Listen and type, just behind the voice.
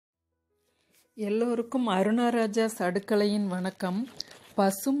எல்லோருக்கும் அருணாராஜாஸ் அடுக்கலையின் வணக்கம்.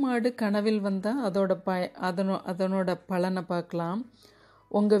 பசுமாடு கனவில் வந்தால் அதனோட பலனை பார்க்கலாம்.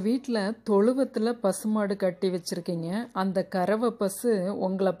 உங்கள் வீட்டில் தொழுவத்தில் பசுமாடு கட்டி வச்சுருக்கீங்க. அந்த கறவை பசு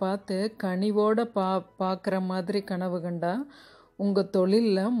உங்களை பார்த்து கனிவோடு பார்க்குற மாதிரி கனவு கண்டா உங்கள்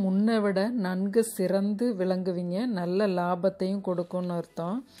தொழிலில் முன்னை விட நன்கு சிறந்து விளங்குவீங்க, நல்ல லாபத்தையும் கொடுக்கும்னு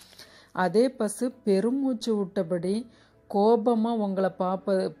அர்த்தம். அதே பசு பெருமூச்சு விட்டபடி கோபமாக உங்களை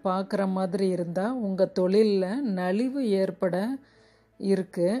பார்க்குற மாதிரி இருந்தால் உங்கள் தொழிலில் நலிவு ஏற்பட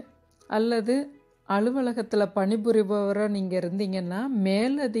இருக்குது. அல்லது அலுவலகத்தில் பணிபுரிபவராக நீங்கள் இருந்தீங்கன்னா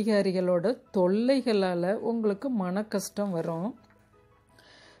மேலதிகாரிகளோட தொல்லைகளால் உங்களுக்கு மன கஷ்டம் வரும்.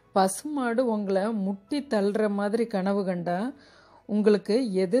 பசுமாடு உங்களை முட்டி தள்ளுற மாதிரி கனவு கண்டா உங்களுக்கு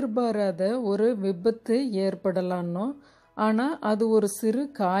எதிர்பாராத ஒரு விபத்து ஏற்படலான்னோ, ஆனால் அது ஒரு சிறு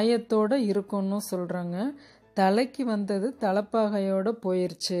காயத்தோடு இருக்குன்னு சொல்கிறாங்க. தலைக்கு வந்தது தலைப்பாகையோடு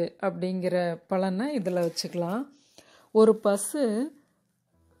போயிடுச்சு அப்படிங்கிற பலனை இதில் வச்சுக்கலாம். ஒரு பசு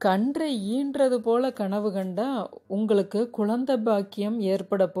கன்றை ஈன்றது போல கனவு கண்டா உங்களுக்கு குழந்தை பாக்கியம்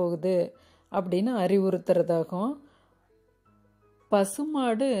ஏற்பட போகுது அப்படின்னு அறிவுறுத்துறதாகும்.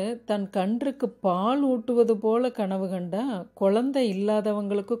 பசுமாடு தன் கன்றுக்கு பால் ஊட்டுவது போல கனவு கண்டா குழந்தை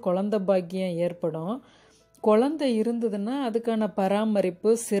இல்லாதவங்களுக்கு குழந்தை பாக்கியம் ஏற்படும். குழந்தை இருந்ததுன்னா அதுக்கான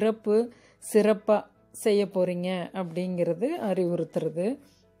பராமரிப்பு சிறப்பாக செய்ய போகிறீங்க அப்படிங்கிறது அறிவுறுத்துறது.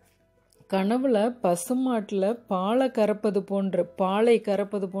 கனவுல பசுமாட்டில் பாலை கறப்பது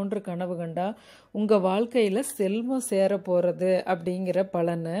போன்று கனவு கண்டா உங்கள் வாழ்க்கையில் செல்வம் சேர போகிறது அப்படிங்கிற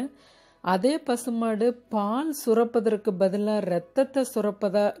பலனை. அதே பசுமாடு பால் சுரப்பதற்கு பதிலாக இரத்தத்தை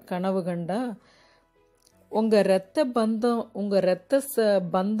சுரப்பதா கனவு கண்டா உங்கள் இரத்த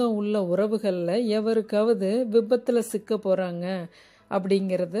பந்தம் உள்ள உறவுகளில் எவருக்காவது விபத்தில் சிக்க போகிறாங்க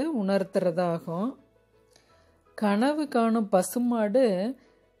அப்படிங்கிறத உணர்த்துறதாகும்.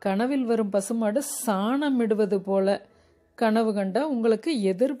 கனவில் வரும் பசுமாடு சாணமிடுவது போல கனவு கண்டா உங்களுக்கு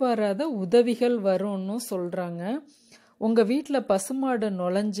எதிர்பாராத உதவிகள் வரும்னு சொல்கிறாங்க. உங்கள் வீட்டில் பசுமாடு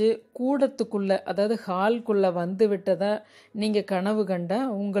நுழைஞ்சு கூடத்துக்குள்ளே, அதாவது ஹால்குள்ளே வந்து விட்டதா நீங்கள் கனவு கண்டா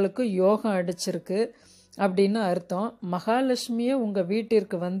உங்களுக்கு யோகம் அடிச்சிருக்கு அப்படின்னு அர்த்தம். மகாலட்சுமியே உங்கள்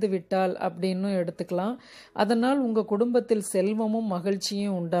வீட்டிற்கு வந்து விட்டால் அப்படின்னு எடுத்துக்கலாம். அதனால் உங்கள் குடும்பத்தில் செல்வமும்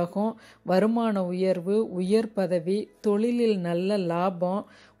மகிழ்ச்சியும் உண்டாகும். வருமான உயர்வு, உயர் பதவி, தொழிலில் நல்ல லாபம்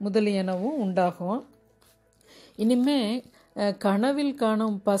முதலியனவும் உண்டாகும். இனிமே கனவில்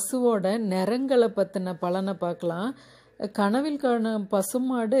காணும் பசுவோட நிறங்களை பற்றின பலனை பார்க்கலாம். கனவில் காணும்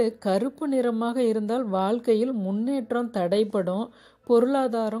பசுமாடு கருப்பு நிறமாக இருந்தால் வாழ்க்கையில் முன்னேற்றம் தடைப்படும்,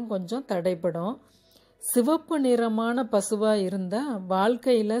 பொருளாதாரம் கொஞ்சம் தடைப்படும். சிவப்பு நிறமான பசுவாக இருந்தால்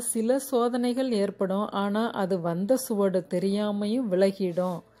வாழ்க்கையில் சில சோதனைகள் ஏற்படும், ஆனால் அது வந்த சுவடு தெரியாமையும்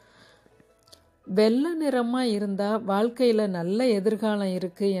விலகிடும். வெள்ளை நிறமாக இருந்தால் வாழ்க்கையில் நல்ல எதிர்காலம்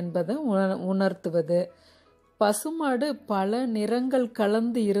இருக்குது என்பதை உணர்த்துவது. பசுமாடு பல நிறங்கள்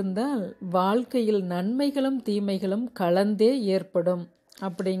கலந்து இருந்தால் வாழ்க்கையில் நன்மைகளும் தீமைகளும் கலந்தே ஏற்படும்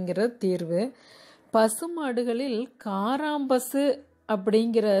அப்படிங்கிற தீர்வு. பசுமாடுகளில் காராம்பசு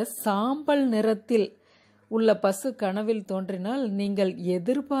அப்படிங்கிற சாம்பல் நிறத்தில் உள்ள பசு கனவில் தோன்றினால் நீங்கள்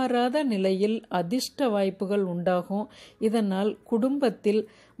எதிர்பாராத நிலையில் அதிர்ஷ்ட வாய்ப்புகள் உண்டாகும். இதனால் குடும்பத்தில்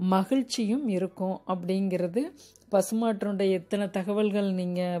மகிழ்ச்சியும் இருக்கும் அப்படிங்கிறது. பசுமாட்டினுடைய எத்தனை தகவல்கள்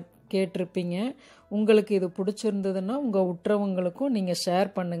நீங்கள் கேட்டிருப்பீங்க. உங்களுக்கு இது பிடிச்சிருந்ததுன்னா உங்கள் உற்றவங்களுக்கும் நீங்கள்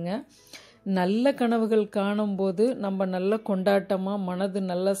ஷேர் பண்ணுங்கள். நல்ல கனவுகள் காணும்போது நம்ம நல்ல கொண்டாட்டமாக, மனது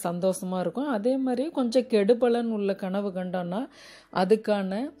நல்ல சந்தோஷமாக இருக்கும். அதே மாதிரி கொஞ்சம் கெடுபலன் உள்ள கனவு கண்டோன்னா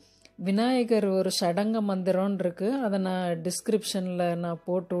அதுக்கான விநாயகர் ஒரு சடங்க மந்திரம்னு இருக்குது. அதை நான் டிஸ்கிரிப்ஷனில் நான்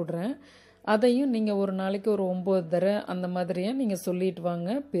போட்டு விட்றேன். அதையும் நீங்கள் ஒரு நாளைக்கு ஒரு 9 தடவை அந்த மாதிரியே நீங்கள் சொல்லிட்டு வாங்க.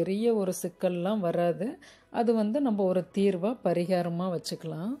 பெரிய ஒரு சிக்கல்லாம் வராது. அது நம்ம ஒரு தீர்வாக பரிகாரமாக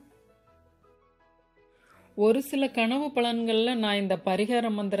வச்சுக்கலாம். ஒரு சில கனவு பலன்களில் நான் இந்த பரிகார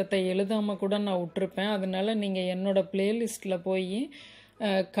மந்திரத்தை எழுதாமல் கூட நான் விட்டுருப்பேன். அதனால நீங்கள் என்னோடய பிளேலிஸ்ட்டில் போய்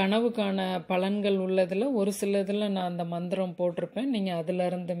கனவுக்கான பலன்கள் உள்ளதில் ஒரு சிலதில் நான் அந்த மந்திரம் போட்டிருப்பேன். நீங்கள் அதில்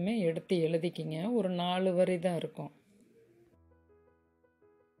இருந்துமே எடுத்து எழுதிக்கிங்க. ஒரு 4 வரி தான் இருக்கும்.